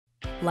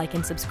Like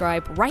and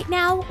subscribe right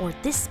now, or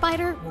this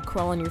spider will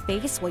crawl on your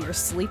face while you're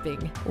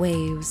sleeping.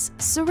 Waves,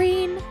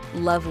 serene,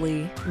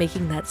 lovely,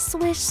 making that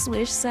swish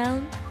swish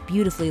sound,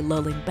 beautifully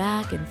lulling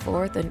back and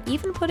forth and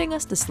even putting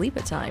us to sleep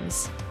at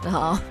times.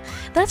 Aw,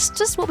 that's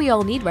just what we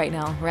all need right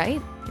now,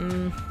 right?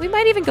 We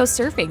might even go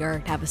surfing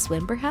or have a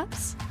swim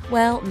perhaps?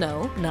 Well,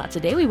 no, not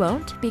today we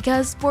won't,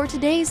 because for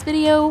today's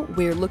video,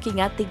 we're looking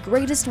at the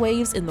greatest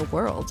waves in the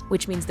world,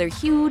 which means they're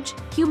huge,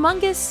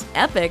 humongous,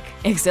 epic,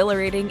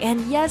 exhilarating,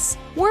 and yes,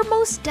 we're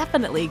most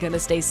definitely gonna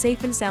stay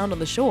safe and sound on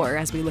the shore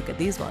as we look at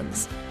these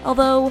ones.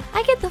 Although,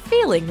 I get the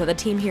feeling that the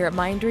team here at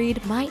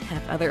Mindread might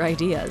have other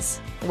ideas.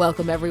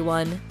 Welcome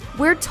everyone.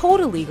 We're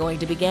totally going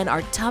to begin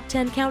our top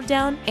 10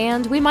 countdown,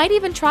 and we might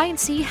even try and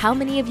see how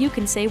many of you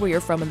can say where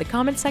you're from in the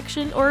comment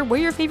section or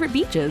where your favorite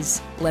beach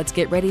is. Let's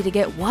get ready to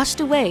get washed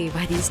away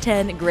by these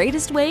 10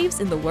 greatest waves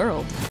in the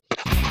world.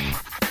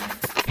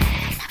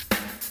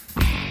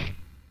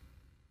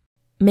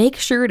 Make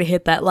sure to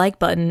hit that like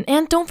button,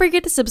 and don't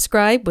forget to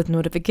subscribe with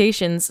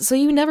notifications so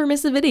you never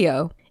miss a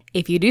video.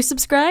 If you do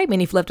subscribe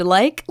and you've left a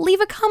like,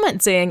 leave a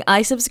comment saying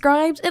I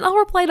subscribed and I'll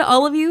reply to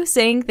all of you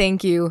saying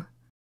thank you.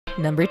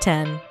 Number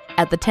 10.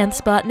 At the 10th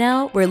spot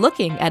now, we're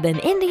looking at an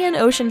Indian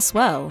Ocean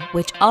swell,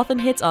 which often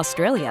hits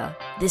Australia.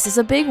 This is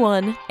a big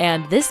one,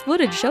 and this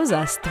footage shows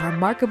us the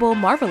remarkable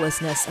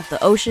marvelousness of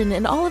the ocean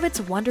in all of its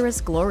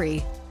wondrous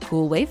glory.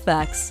 Cool wave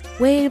facts.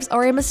 Waves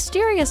are a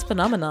mysterious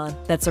phenomenon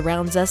that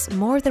surrounds us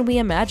more than we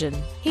imagine.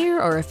 Here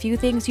are a few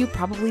things you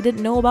probably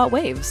didn't know about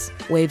waves.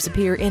 Waves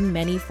appear in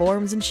many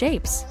forms and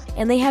shapes,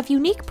 and they have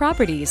unique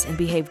properties and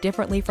behave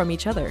differently from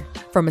each other.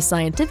 From a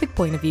scientific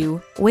point of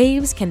view,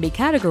 waves can be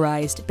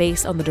categorized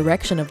based on the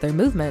direction of their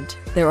movement.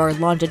 There are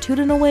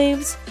longitudinal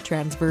waves,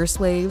 transverse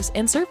waves,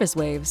 and surface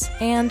waves,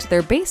 and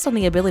they're based on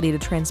the ability to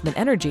transmit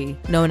energy,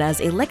 known as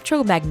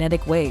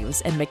electromagnetic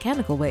waves and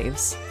mechanical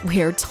waves.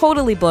 We are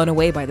totally blown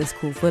away by this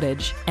cool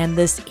footage, and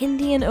this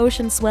Indian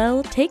Ocean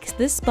swell takes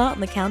this spot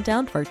in the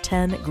countdown for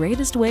 10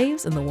 greatest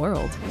waves in the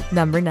world.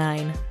 Number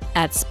 9.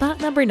 At spot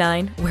number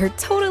 9, we're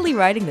totally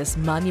riding this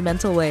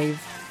monumental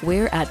wave.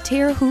 We're at Te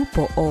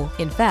Raupō,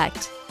 in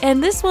fact,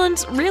 and this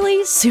one's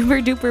really super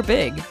duper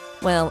big.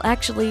 Well,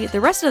 actually, the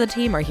rest of the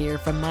team are here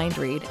from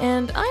Mindread,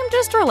 and I'm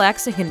just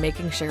relaxing and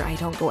making sure I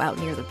don't go out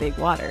near the big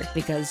water,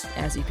 because,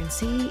 as you can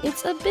see,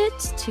 it's a bit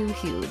too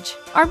huge.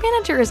 Our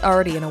manager is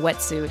already in a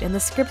wetsuit, and the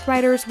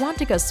scriptwriters want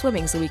to go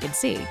swimming so we can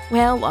see.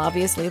 Well,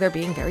 obviously, they're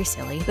being very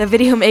silly. The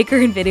video maker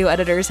and video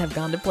editors have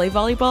gone to play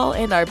volleyball,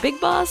 and our big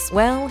boss,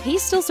 well,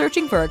 he's still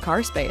searching for a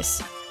car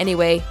space.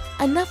 Anyway,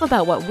 enough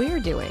about what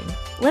we're doing.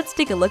 Let's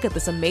take a look at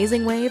this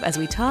amazing wave as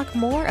we talk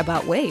more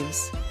about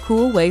waves.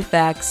 Cool wave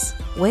facts.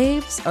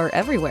 Waves are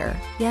everywhere.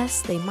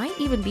 Yes, they might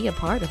even be a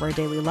part of our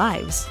daily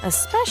lives,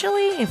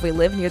 especially if we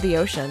live near the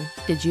ocean.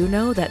 Did you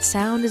know that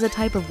sound is a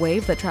type of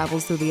wave that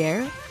travels through the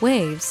air?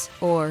 Waves,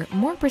 or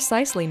more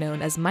precisely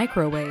known as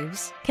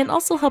microwaves, can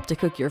also help to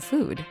cook your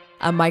food.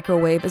 A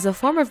microwave is a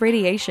form of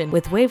radiation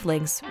with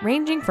wavelengths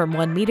ranging from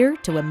 1 meter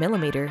to 1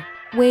 millimeter.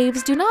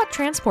 Waves do not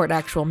transport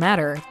actual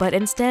matter, but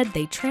instead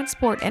they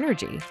transport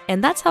energy.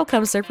 And that's how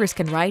come surfers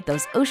can ride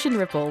those ocean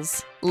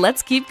ripples.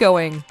 Let's keep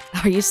going.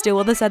 Are you still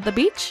with us at the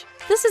beach?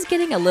 This is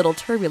getting a little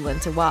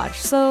turbulent to watch,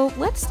 so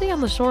let's stay on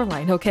the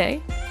shoreline,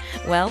 okay?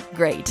 Well,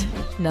 great.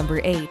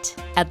 Number 8.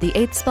 At the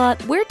 8th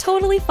spot, we're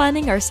totally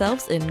finding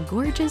ourselves in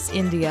gorgeous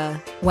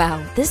India.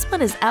 Wow, this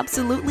one is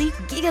absolutely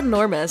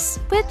giganormous,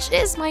 which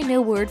is my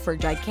new word for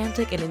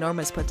gigantic and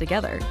enormous put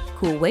together.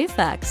 Cool wave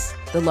facts.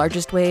 The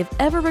largest wave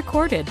ever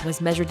recorded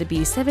was measured to be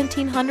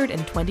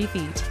 1,720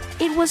 feet.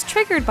 It was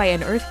triggered by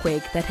an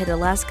earthquake that hit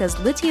Alaska's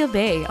Lituya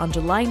Bay on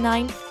July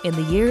 9th in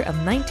the year of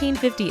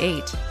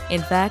 1958.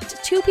 In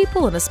fact, 2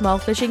 people in a small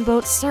fishing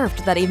boat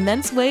surfed that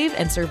immense wave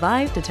and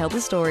survived to tell the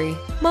story.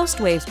 Most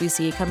waves we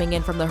see coming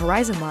in from the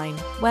horizon line,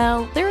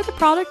 well, they're the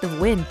product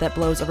of wind that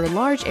blows over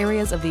large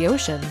areas of the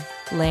ocean.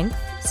 Length,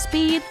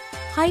 speed,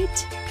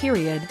 height,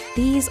 period.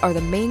 These are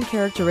the main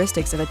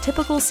characteristics of a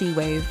typical sea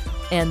wave.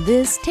 And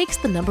this takes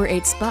the number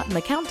 8 spot in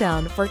the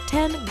countdown for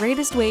 10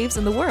 greatest waves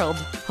in the world.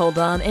 Hold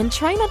on and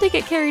try not to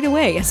get carried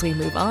away as we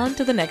move on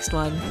to the next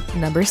one.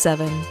 Number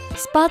 7.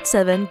 Spot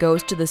 7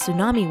 goes to the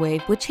tsunami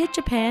wave which hit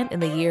Japan in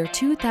the year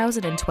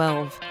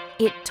 2012.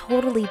 It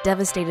totally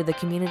devastated the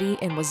community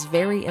and was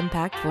very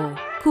impactful.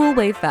 Cool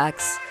wave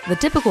facts. The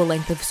typical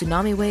length of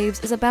tsunami waves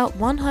is about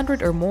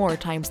 100 or more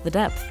times the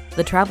depth.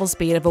 The travel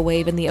speed of a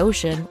wave in the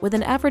ocean, with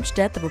an average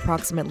depth of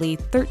approximately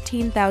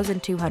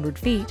 13,200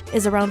 feet,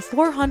 is around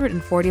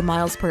 440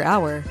 miles per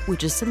hour,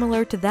 which is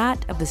similar to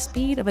that of the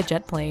speed of a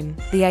jet plane.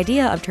 The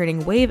idea of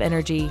turning wave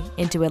energy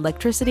into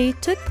electricity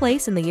took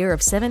place in the year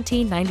of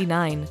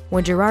 1799,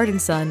 when Gerard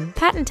and Son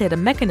patented a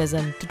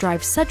mechanism to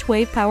drive such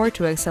wave power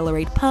to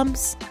accelerate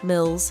pumps,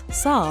 mills,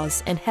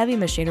 saws, and heavy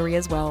machinery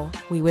as well.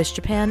 We wish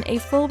Japan a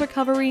full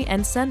recovery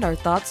and send our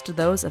thoughts to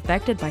those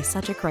affected by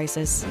such a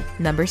crisis.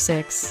 Number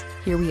 6.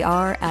 Here we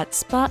are at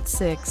spot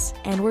 6,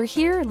 and we're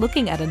here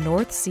looking at a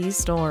North Sea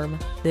storm.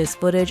 This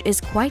footage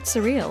is quite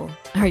surreal.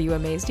 Are you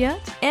amazed yet?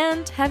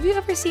 And have you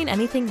ever seen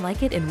anything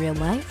like it in real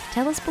life?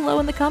 Tell us below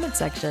in the comment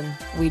section.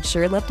 We'd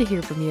sure love to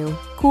hear from you.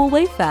 Cool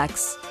wave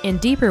facts. In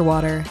deeper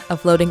water, a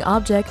floating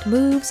object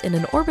moves in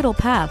an orbital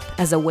path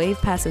as a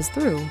wave passes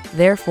through,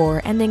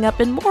 therefore ending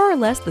up in more or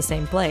less the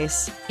same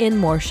place. In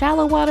more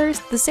shallow waters,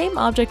 the same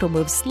object will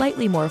move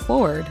slightly more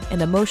forward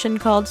in a motion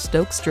called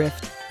Stokes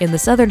drift. In the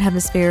southern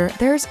hemisphere,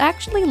 there's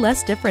actually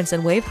less difference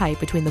in wave height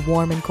between the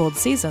warm and cold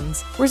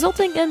seasons,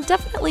 resulting in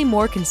definitely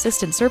more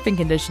consistent surfing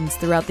conditions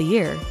throughout the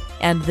year.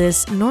 And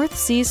this North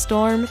Sea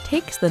storm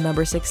takes the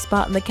number 6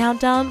 spot in the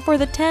countdown for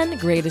the 10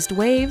 greatest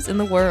waves in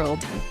the world.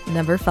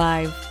 Number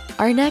 5.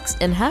 Our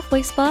next and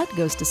halfway spot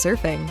goes to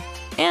surfing.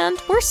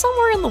 And we're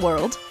somewhere in the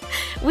world.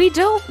 We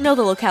don't know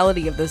the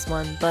locality of this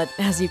one, but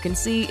as you can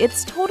see,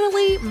 it's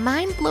totally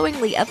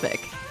mind-blowingly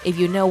epic. If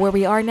you know where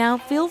we are now,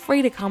 feel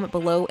free to comment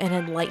below and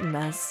enlighten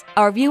us.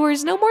 Our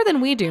viewers know more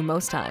than we do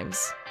most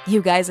times.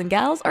 You guys and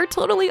gals are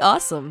totally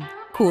awesome.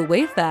 Cool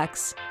wave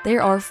facts.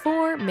 There are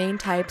 4 main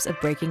types of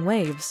breaking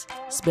waves: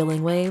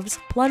 spilling waves,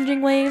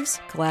 plunging waves,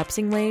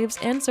 collapsing waves,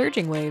 and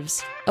surging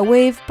waves. A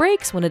wave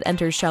breaks when it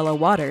enters shallow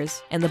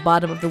waters, and the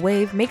bottom of the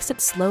wave makes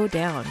it slow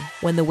down.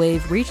 When the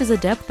wave reaches a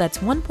depth that's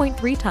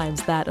 1.3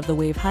 times that of the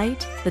wave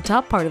height, the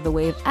top part of the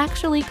wave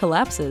actually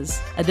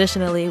collapses.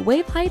 Additionally,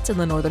 wave heights in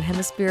the northern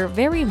hemisphere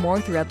vary more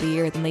throughout the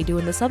year than they do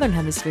in the southern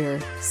hemisphere.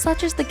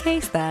 Such is the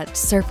case that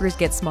surfers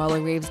get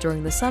smaller waves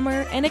during the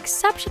summer and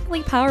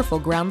exceptionally powerful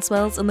ground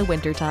swells in the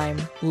wintertime.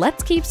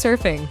 Let's keep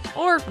surfing.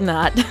 Or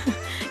not.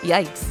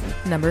 Yikes.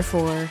 Number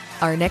 4.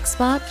 Our next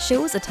spot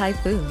shows a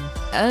typhoon.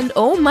 And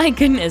oh my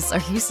goodness,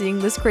 are you seeing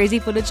this crazy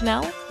footage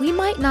now? We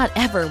might not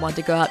ever want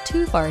to go out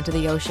too far into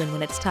the ocean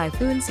when it's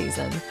typhoon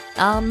season.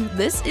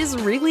 This is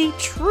really,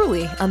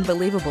 truly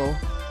unbelievable.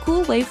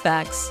 Cool wave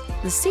facts.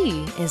 The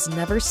sea is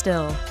never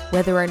still.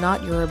 Whether or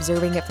not you're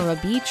observing it from a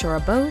beach or a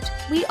boat,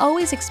 we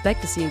always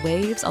expect to see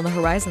waves on the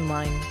horizon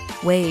line.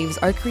 Waves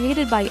are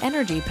created by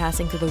energy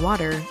passing through the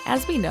water,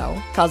 as we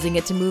know, causing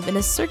it to move in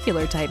a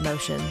circular type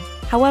motion.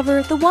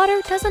 However, the water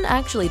doesn't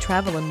actually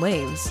travel in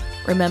waves.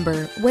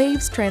 Remember,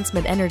 waves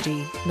transmit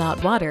energy,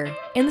 not water,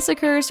 and this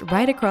occurs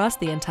right across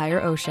the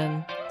entire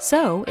ocean.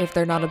 So, if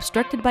they're not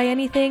obstructed by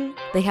anything,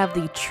 they have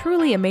the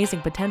truly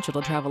amazing potential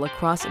to travel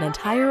across an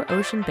entire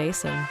ocean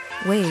basin.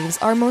 Waves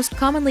are most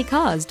commonly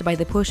caused by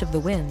the push of the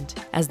wind.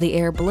 As the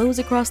air blows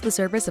across the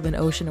surface of an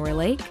ocean or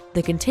lake,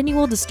 the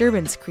continual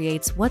disturbance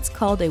creates what's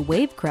called a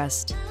wave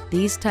crest.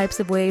 These types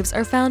of waves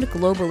are found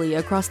globally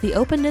across the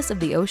openness of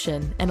the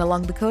ocean and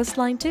along the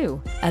coastline too.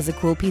 As a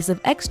cool piece of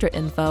extra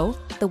info,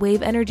 the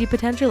wave energy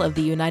potential of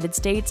the United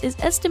States is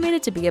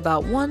estimated to be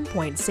about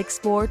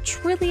 1.64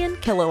 trillion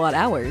kilowatt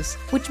hours,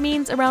 which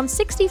means around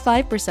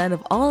 65%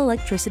 of all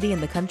electricity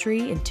in the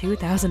country in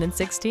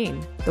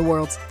 2016. The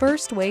world's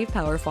first wave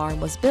power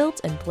farm was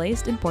built and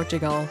placed in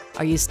Portugal.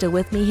 Are you still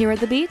with me here at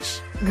the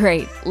beach?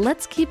 Great,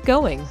 let's keep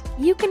going.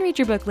 You can read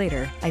your book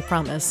later, I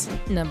promise.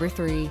 Number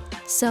 3.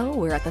 So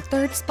we're at the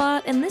 3rd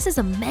spot, and this is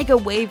a mega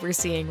wave we're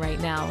seeing right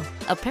now.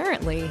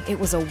 Apparently, it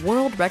was a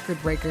world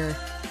record breaker.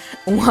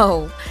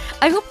 Whoa,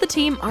 I hope the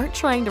team aren't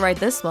trying to write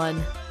this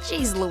one.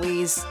 Jeez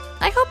Louise.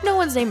 I hope no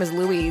one's name is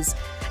Louise.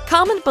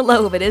 Comment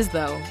below if it is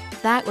though.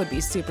 That would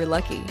be super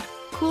lucky.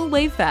 Cool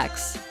wave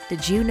facts.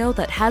 Did you know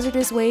that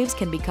hazardous waves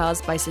can be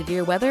caused by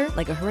severe weather,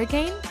 like a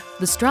hurricane?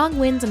 The strong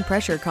winds and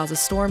pressure cause a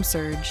storm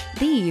surge.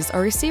 These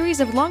are a series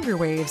of longer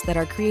waves that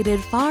are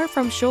created far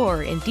from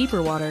shore in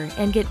deeper water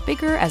and get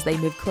bigger as they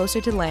move closer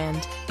to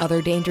land.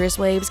 Other dangerous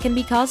waves can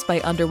be caused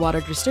by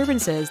underwater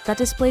disturbances that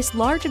displace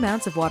large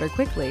amounts of water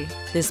quickly.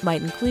 This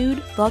might include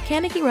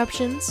volcanic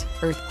eruptions,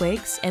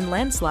 earthquakes, and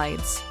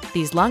landslides.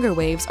 These longer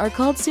waves are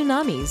called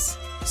tsunamis.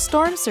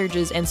 Storm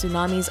surges and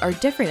tsunamis are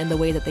different in the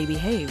way that they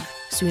behave.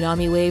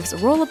 Tsunami waves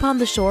roll upon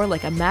the shore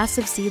like a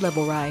massive sea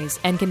level rise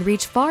and can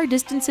reach far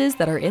distances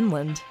that are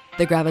inland.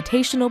 The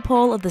gravitational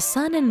pull of the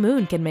sun and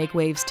moon can make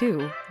waves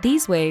too.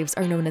 These waves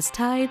are known as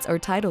tides or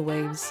tidal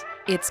waves.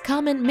 It's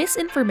common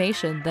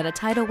misinformation that a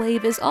tidal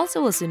wave is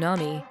also a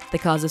tsunami. The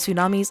cause of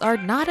tsunamis are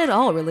not at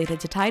all related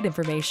to tide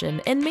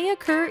information and may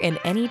occur in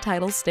any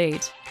tidal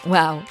state.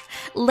 Wow,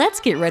 let's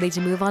get ready to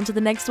move on to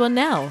the next one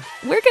now.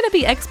 We're gonna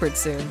be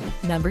experts soon.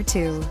 Number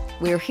 2.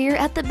 We're here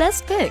at the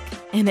best pick,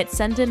 and it's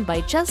sent in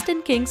by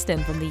Justin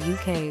Kingston from the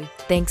UK.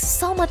 Thanks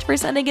so much for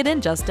sending it in,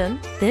 Justin.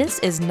 This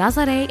is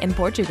Nazaré in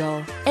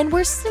Portugal, and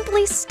we're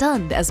simply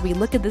stunned as we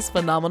look at this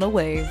phenomenal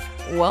wave.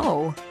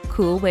 Whoa.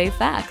 Cool wave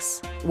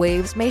facts.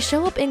 Waves may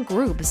show up in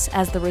groups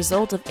as the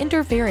result of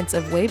interference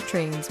of wave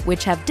trains,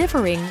 which have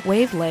differing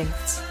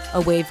wavelengths.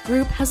 A wave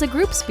group has a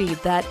group speed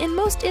that, in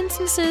most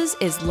instances,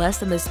 is less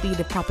than the speed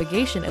of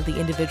propagation of the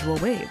individual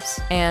waves,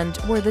 and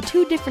where the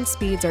two different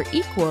speeds are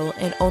equal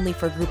and only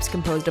for groups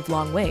composed of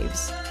long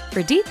waves.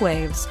 For deep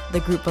waves, the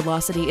group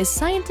velocity is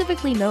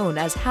scientifically known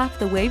as half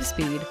the wave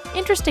speed.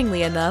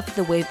 Interestingly enough,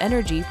 the wave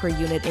energy per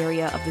unit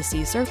area of the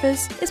sea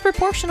surface is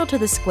proportional to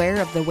the square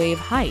of the wave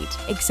height,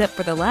 except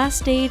for the last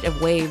stage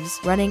of waves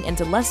running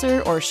into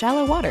lesser or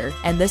shallow water,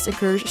 and this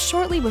occurs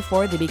shortly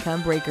before they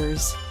become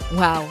breakers.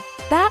 Wow.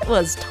 That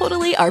was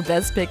totally our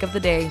best pick of the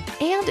day.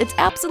 And and it's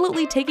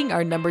absolutely taking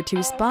our number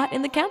 2 spot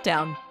in the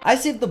countdown. I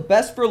saved the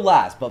best for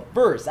last, but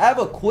first, I have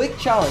a quick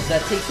challenge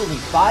that takes only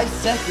 5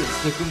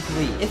 seconds to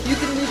complete. If you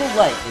can leave a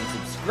like and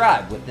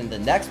subscribe within the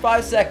next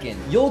 5 seconds,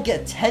 you'll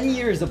get 10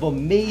 years of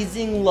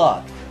amazing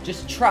luck.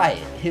 Just try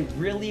it, it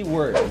really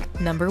works.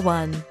 Number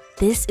 1.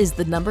 This is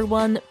the number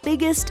 1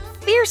 biggest,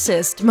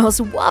 fiercest,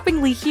 most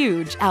whoppingly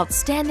huge,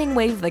 outstanding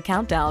wave of the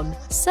countdown.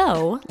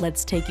 So,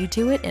 let's take you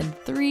to it in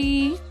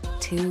 3,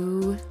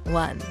 2,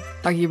 1.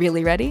 Are you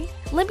really ready?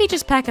 Let me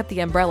just pack up the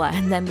umbrella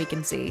and then we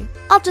can see.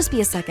 I'll just be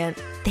a second.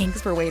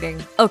 Thanks for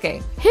waiting.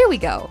 Okay, here we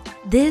go.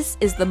 This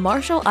is the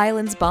Marshall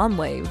Islands bomb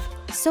wave.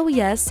 So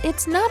yes,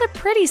 it's not a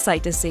pretty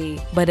sight to see,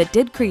 but it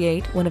did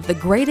create one of the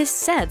greatest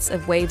sets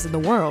of waves in the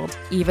world,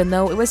 even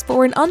though it was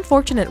for an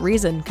unfortunate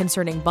reason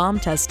concerning bomb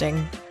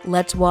testing.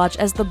 Let's watch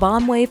as the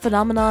bomb wave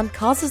phenomenon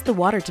causes the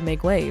water to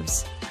make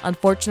waves.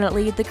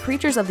 Unfortunately, the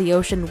creatures of the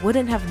ocean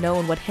wouldn't have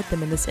known what hit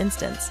them in this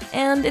instance,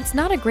 and it's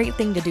not a great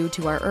thing to do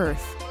to our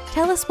Earth.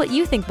 Tell us what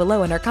you think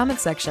below in our comment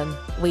section.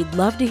 We'd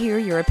love to hear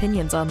your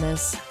opinions on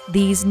this.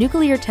 These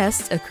nuclear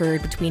tests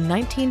occurred between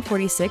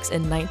 1946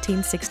 and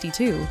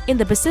 1962 in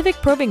the Pacific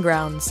Proving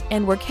Grounds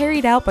and were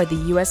carried out by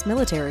the US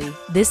military.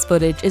 This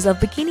footage is of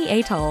Bikini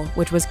Atoll,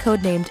 which was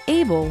codenamed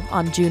Able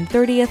on June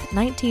 30th,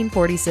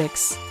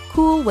 1946.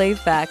 Cool wave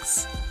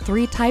facts.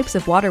 3 types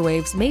of water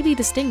waves may be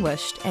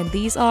distinguished, and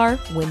these are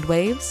wind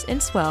waves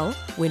and swell,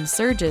 wind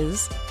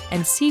surges,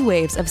 and sea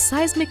waves of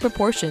seismic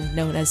proportion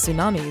known as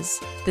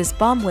tsunamis. This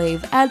bomb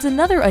wave adds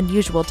another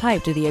unusual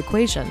type to the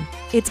equation.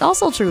 It's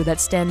also true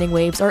that standing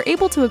waves are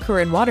able to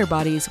occur in water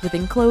bodies with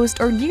enclosed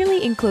or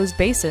nearly enclosed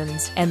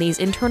basins, and these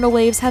internal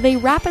waves have a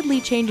rapidly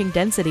changing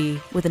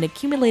density with an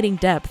accumulating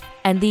depth,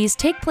 and these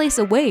take place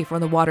away from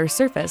the water's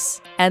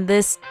surface. And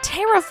this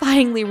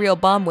terrifyingly real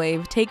bomb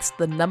wave takes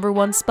the number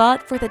 1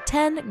 spot for the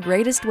 10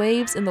 greatest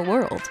waves in the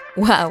world.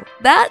 Wow,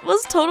 that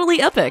was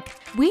totally epic!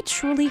 We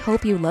truly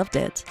hope you loved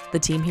it. The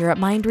team here at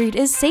Mindread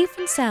is safe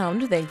and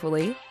sound,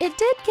 thankfully. It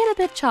did get a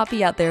bit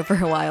choppy out there for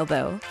a while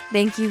though.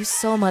 Thank you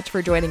so much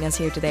for joining us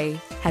here today.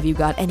 Have you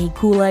got any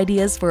cool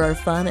ideas for our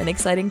fun and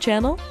exciting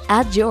channel?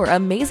 Add your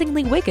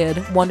amazingly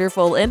wicked,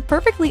 wonderful, and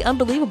perfectly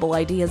unbelievable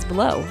ideas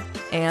below.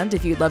 And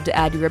if you'd love to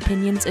add your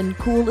opinions and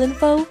cool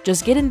info,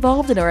 just get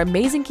involved in our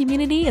amazing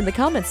community in the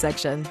comments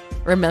section.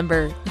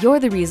 Remember, you're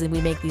the reason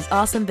we make these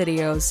awesome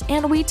videos,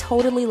 and we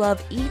totally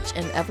love each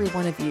and every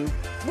one of you.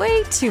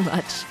 Way too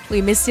much.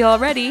 We miss you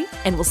already,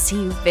 and we'll see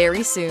you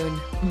very soon.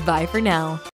 Bye for now.